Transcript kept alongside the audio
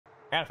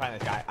I gotta find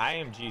this guy. I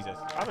am Jesus.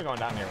 Probably going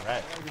down here,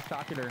 right? I just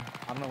talking to her.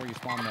 I don't know where you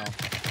spawned though.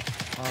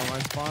 I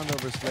spawned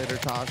over Slater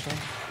Tasha.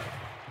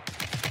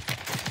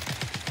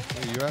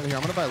 Hey, you out here?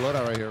 I'm gonna buy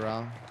loadout right here,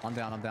 Ral. I'm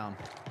down. And then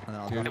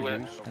I'll Dude, drop you,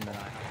 and then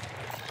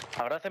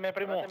Abráceme,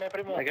 primo.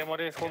 Hay que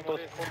morir juntos.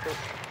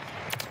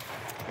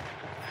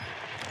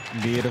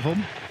 Beautiful.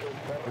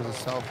 There's a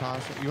self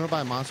Tasha. You wanna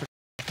buy a monster?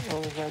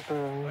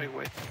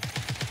 Wait.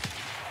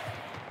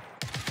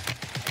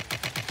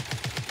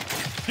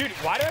 Dude,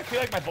 why do I feel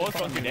like my bullets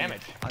don't do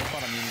damage? I just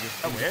thought I'm gonna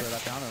just weird. throw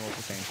that down and we'll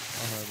change.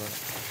 Okay, but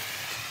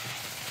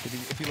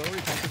If you lower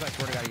your textures, I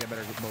swear to God, you get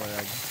better bullet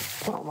edge.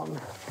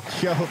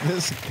 Yo,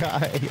 this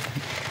guy.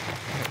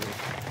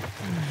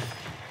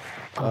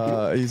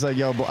 He's like,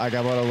 yo, I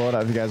got a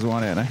loadout if you guys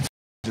want it. And I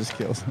just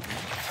kills him.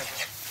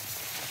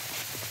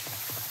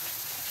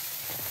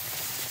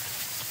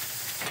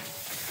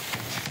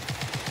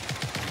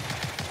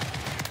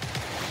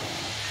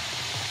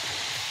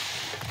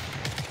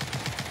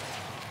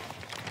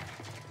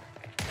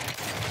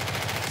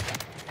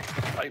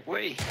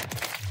 Wait.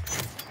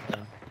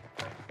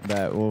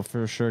 That will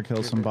for sure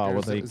kill some bot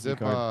with a key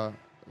card.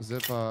 Do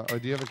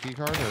you have a key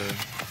card or?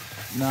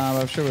 Nah,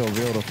 but I'm sure we'll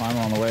be able to find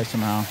one on the way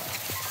somehow.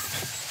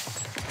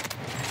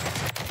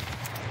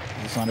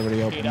 It's not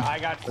already open. Dude, I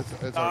got It's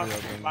stuck already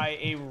open. by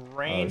a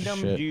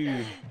random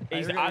dude.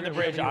 He's on the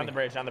bridge. On the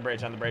bridge.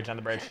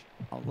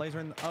 Oh, laser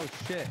in the, oh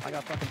shit, I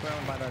got fucking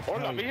thrown by the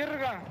Hola,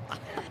 virga.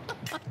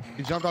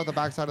 He jumped off the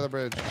backside of the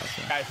bridge.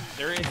 Guys,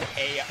 there is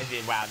a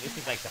wow. This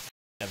is like the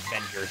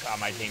Avengers on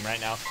my team right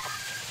now.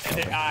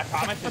 I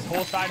promise this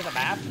whole side of the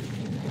map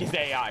is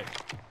AI.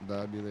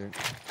 That'd be there.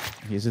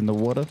 He's in the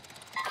water.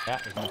 Yeah,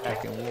 there's no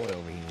fucking water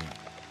over here.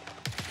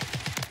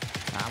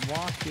 I'm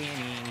walking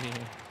in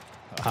here.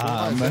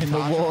 I'm in the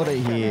water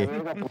here. Do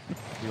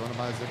you want to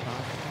buy a zip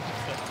line?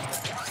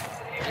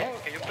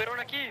 Oh, que yo espero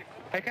aquí.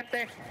 Hay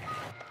gente.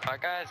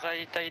 Acá, está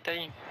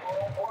ahí.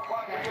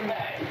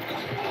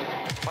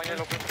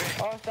 Váyalo, Pepe.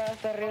 Oh,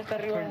 está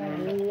arriba.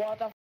 What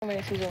the f me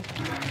deshizo.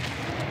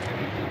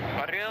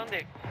 ¿Arriba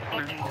dónde?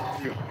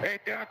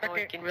 Este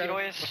ataque. ¿Quién tiró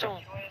eso?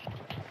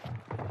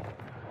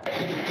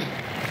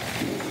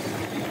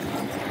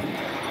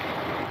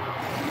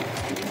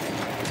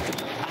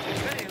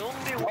 ¿De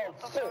dónde?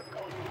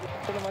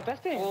 ¿Te lo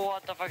mataste?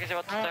 What the fuck, ese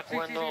vato está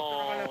jugando.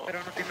 Pero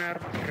no tiene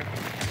armas.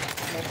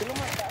 No te lo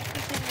mataste,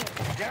 señor.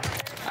 ¿Ya?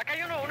 Acá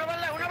hay uno, una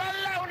bala.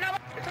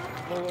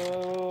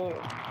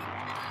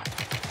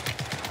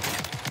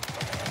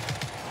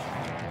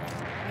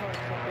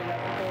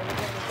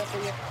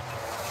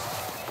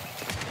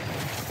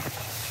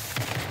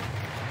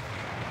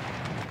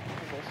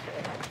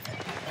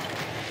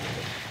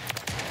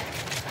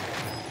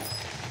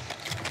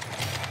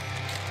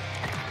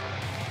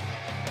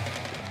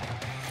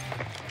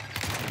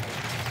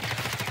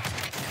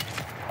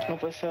 No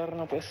puede ser.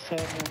 No puede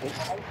ser.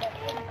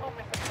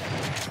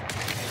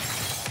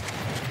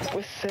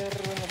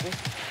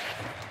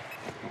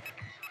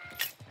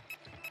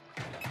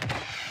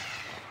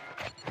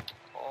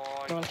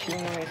 No, sí, no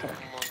me hizo.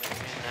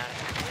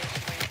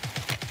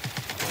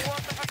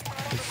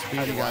 The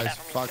speedy guys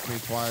fucked me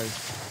twice.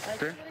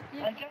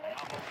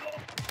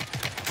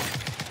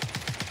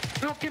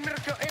 No, ¿quién me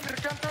rechó? Me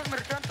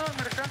rechan todos.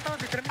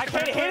 I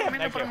can't hit him.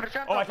 Thank you.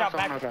 Oh, watch out.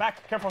 Back.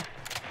 Careful.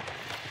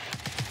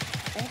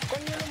 Un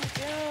coño lo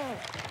metió.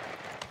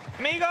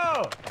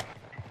 Amigo.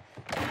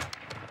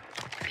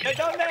 ¿De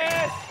dónde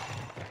es?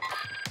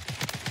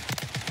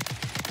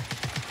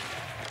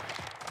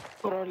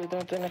 Probably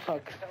don't tiene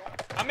hack.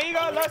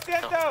 Amigo, lo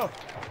siento.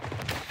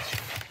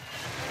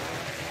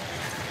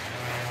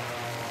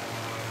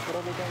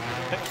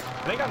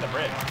 I think on the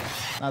bridge.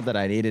 Not that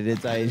I needed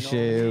it, I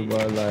should,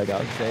 but like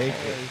I'll take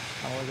it.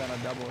 I was on a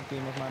double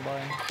team with my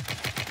boy.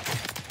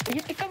 ¿Y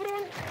este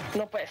cabrón?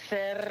 No puede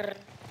ser.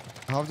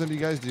 How often do you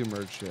guys do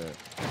merch shit?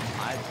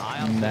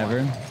 I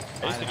Never.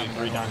 I used to do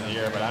 3 times a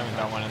year, but I haven't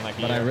done one in like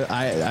a But year.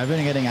 I've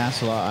been getting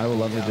asked a lot. I would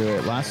love to do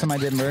it. Last time I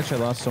did merch, I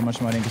lost so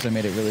much money because I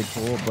made it really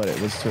cool, but it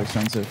was too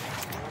expensive.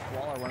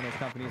 Wall are one of those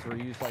companies where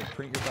you just like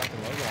print your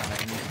fucking logo on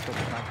it and you can still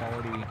get high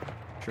quality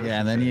shirts. Yeah,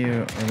 and then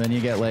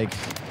you get like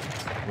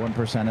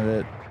 1% of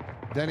it.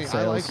 Denny, Sales.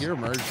 I like your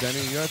merch.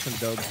 Denny, you had some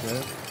dope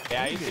shit.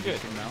 Yeah, I used to do it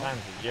 3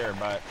 times a year,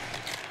 but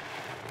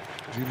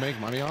Did you make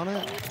money on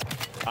it?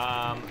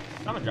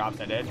 some of drops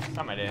I did,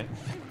 some I didn't.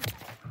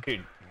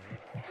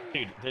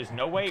 Dude, there's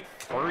no way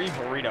Furry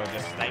Burrito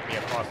just sniped me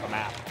across the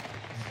map.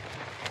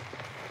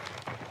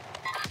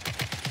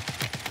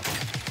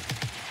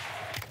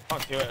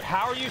 Don't do it.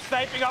 How are you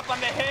sniping up on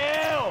the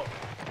hill?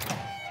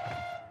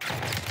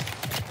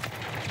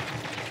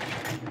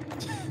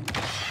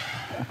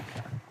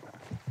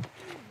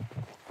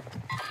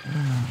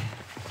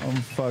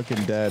 I'm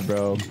fucking dead,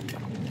 bro.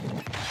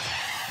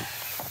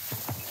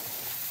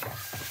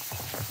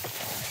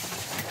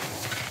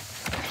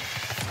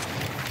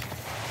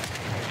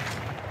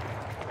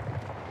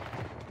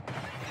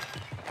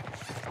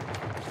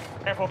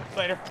 Careful,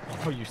 later.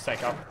 Oh, you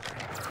psycho.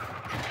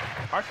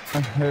 Mark?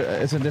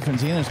 It's a different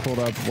team that's pulled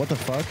up. What the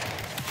fuck?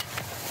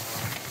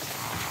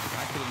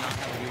 I could not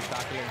have a weird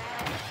stock here.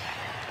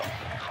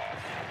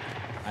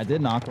 I did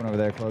knock one over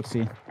there,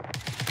 Cloakzy.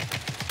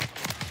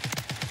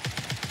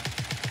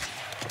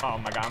 Oh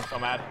my god, I'm so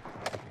mad.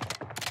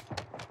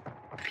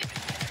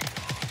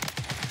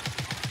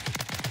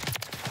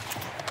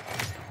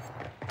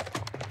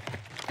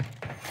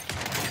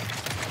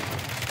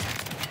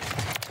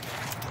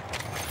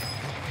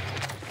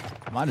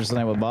 I might just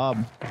land with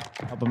Bob.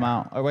 Help him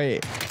out. Oh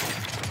wait.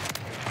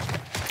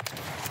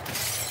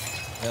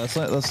 Yeah,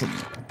 let's.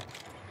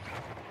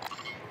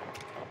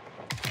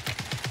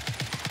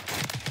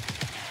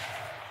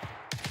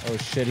 Oh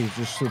shit! He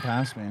just flew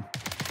past me,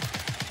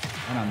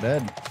 and I'm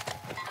dead.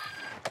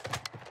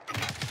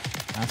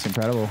 That's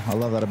incredible. I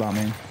love that about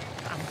me.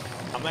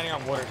 I'm landing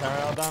on water tower.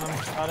 All done.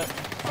 Got it.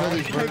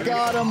 I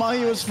got him while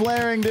he was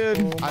flaring, dude.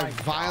 Oh I my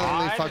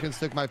violently God. fucking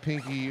stick my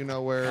pinky, you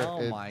know where.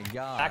 Oh my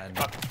god.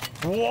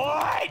 What?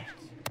 I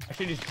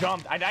should just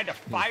jumped. I died to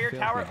fire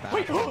tower.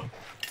 Wait.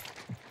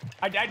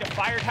 I died to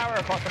fire tower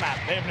across the map.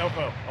 They have no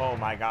foe. Oh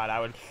my god,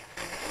 I would.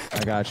 I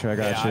got you. I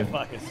got Yeah, you. I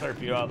fucking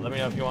slurp you up. Let me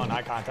know if you want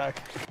eye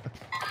contact.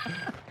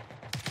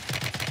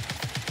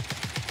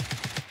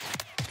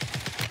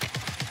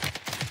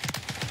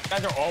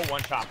 Guys are all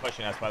one shot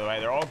pushing us, by the way.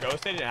 They're all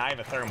ghosted, and I have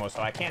a thermal,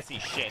 so I can't see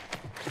shit.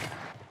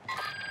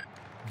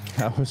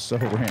 That was so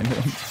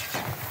random.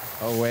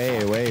 Oh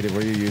wait,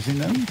 were you using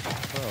them?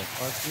 Oh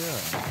fuck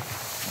yeah!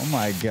 Oh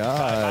my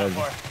god.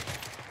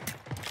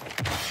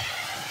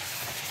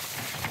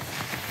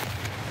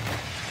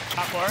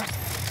 Top floor.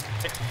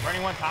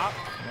 Running one top.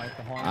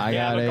 I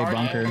got a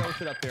bunker. All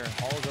ghosted up there.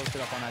 All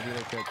ghosted up on that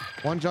dealership.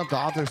 One jumped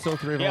off. There's still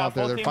 3 of them out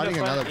there. They're fighting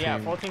another team. Yeah,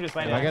 full team just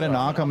landed. If I get a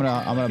knock, I'm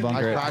gonna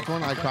bunker I it. cracked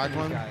one. I cracked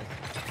one. W.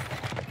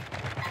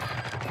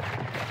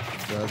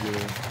 W.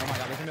 Oh my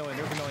god, there's a million.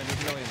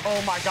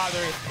 Oh my god,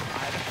 there is.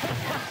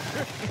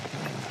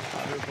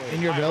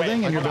 In your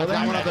building? In your building?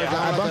 Down one up there, down I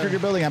one up bunkered there. your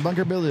building. I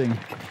bunkered building.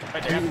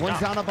 Right there. One's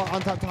down up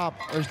on top.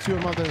 There's 2 of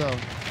them up there though.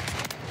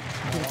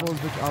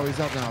 Oh, he's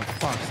up now.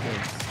 Fuck,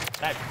 stinks.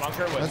 That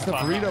bunker was. That's the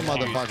fucking burrito huge,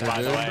 motherfucker,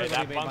 by the dude. way.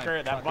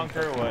 That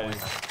bunker was.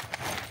 They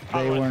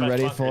probably one of weren't the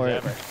ready best for bunkers it.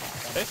 ever.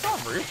 They still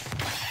on roof.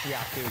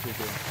 Yeah, two.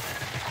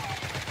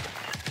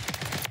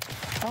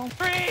 Oh,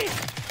 free!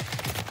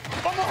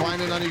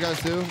 Flying in on you guys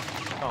too.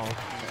 Oh,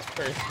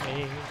 first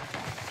me.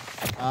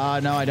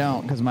 No, I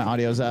don't, because my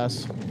audio's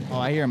ass. Oh,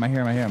 I hear him.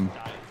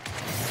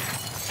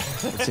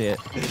 Let's see it.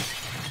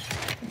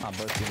 I'm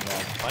both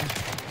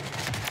involved.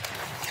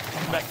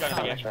 Best gun of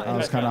the game. That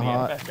was kind of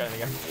hot. Best gun of the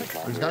game.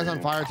 There's guys on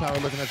fire tower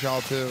looking at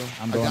y'all too.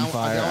 I'm going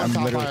fire. I'm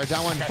top literally. fire.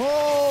 Down one.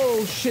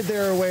 Oh shit!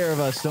 They're aware of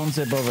us. Don't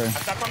zip over. I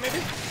stuck one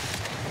maybe?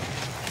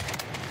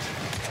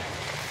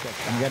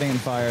 I'm getting in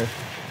fire.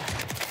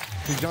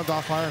 He jumped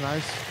off fire.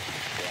 Nice.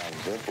 Yeah,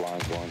 zip line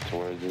going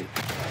towards it.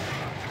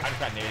 I just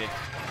got naded.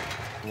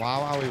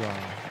 Wow.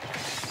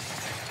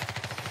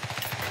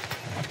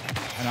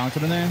 I knocked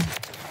him in there.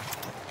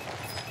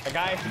 The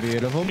guy.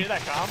 Beautiful. Hear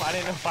that calm? I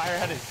didn't know fire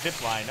had a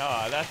zip line.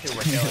 Oh, that's who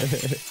we're killing.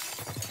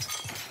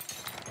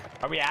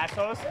 Are we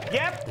assholes?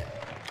 Yep.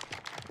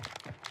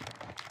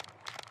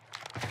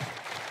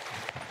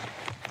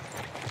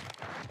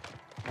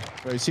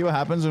 Bro, you see what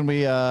happens when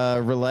we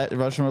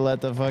Russian roulette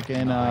the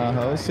fucking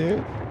host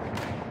here?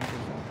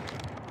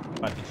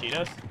 What, the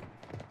Cheetos?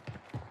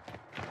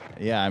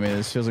 Yeah, I mean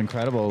this feels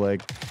incredible.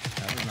 Like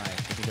That was nice.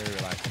 This is very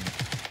relaxing.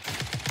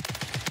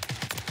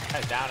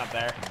 Guy's down up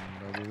there.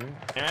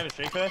 Can I have a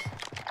streak for this?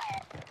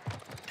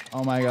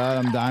 oh my god,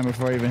 I'm dying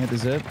before I even hit the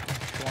zip.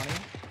 20.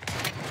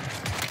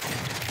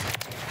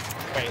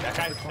 Wait, that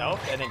guy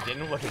self and then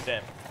didn't look at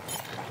zip.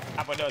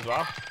 Top window as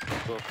well.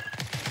 Cool.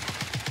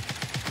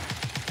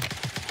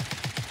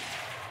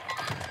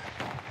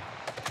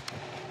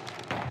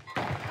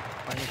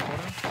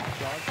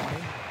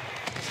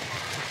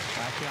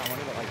 Actually, I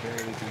wanted it like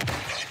very easy.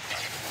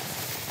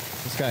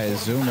 This guy is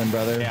zooming,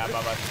 brother. Yeah,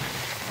 above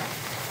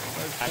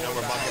us. I know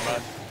we're bunker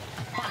bud.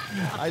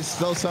 I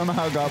still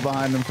somehow got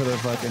behind him for the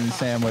fucking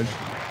sandwich.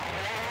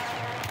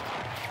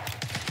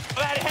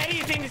 Oh, that heady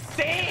is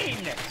insane!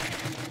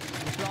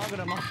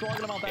 I'm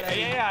slogging him off that edge.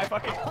 Yeah, I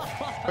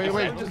fucking.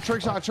 Wait.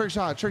 Trick shot. He's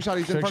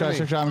in front of me.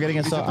 Trick shot. I'm getting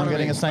a snipe. I'm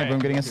getting a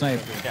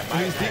snipe. Yeah,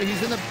 my,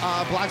 He's in the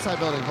black side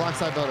building.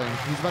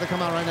 He's about to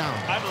come out right now.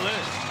 I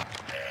balloon.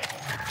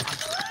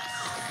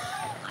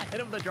 Hit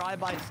him with a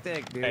drive-by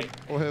stick, dude. Hey,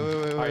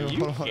 Wait. are you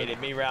hold on. kidding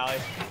me, Rally?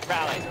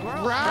 Rally.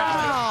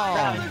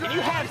 Wow. Can you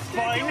have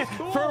fun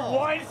for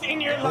once in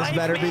your life? This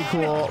better be man?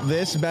 cool.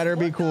 This better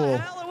be cool.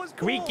 Hell, it was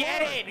cool. We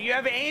get it. You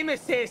have aim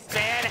assist,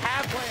 man.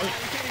 Have fun.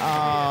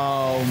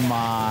 Oh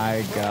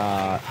my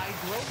god. I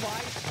drove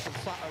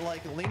by,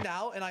 like leaned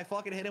out, and I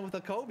fucking hit him with a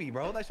Kobe,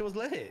 bro. That shit was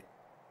lit.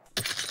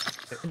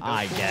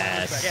 I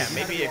guess. Yeah,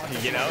 maybe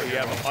if you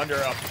have under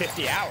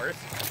 50 hours.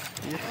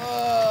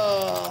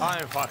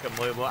 I'm fucking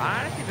believable.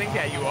 I honestly think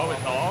that you owe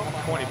us all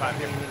 25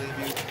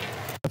 years.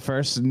 The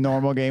first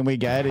normal game we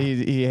get,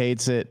 he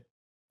hates it.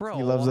 Bro,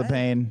 He loves the what?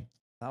 pain.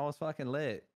 That was fucking lit.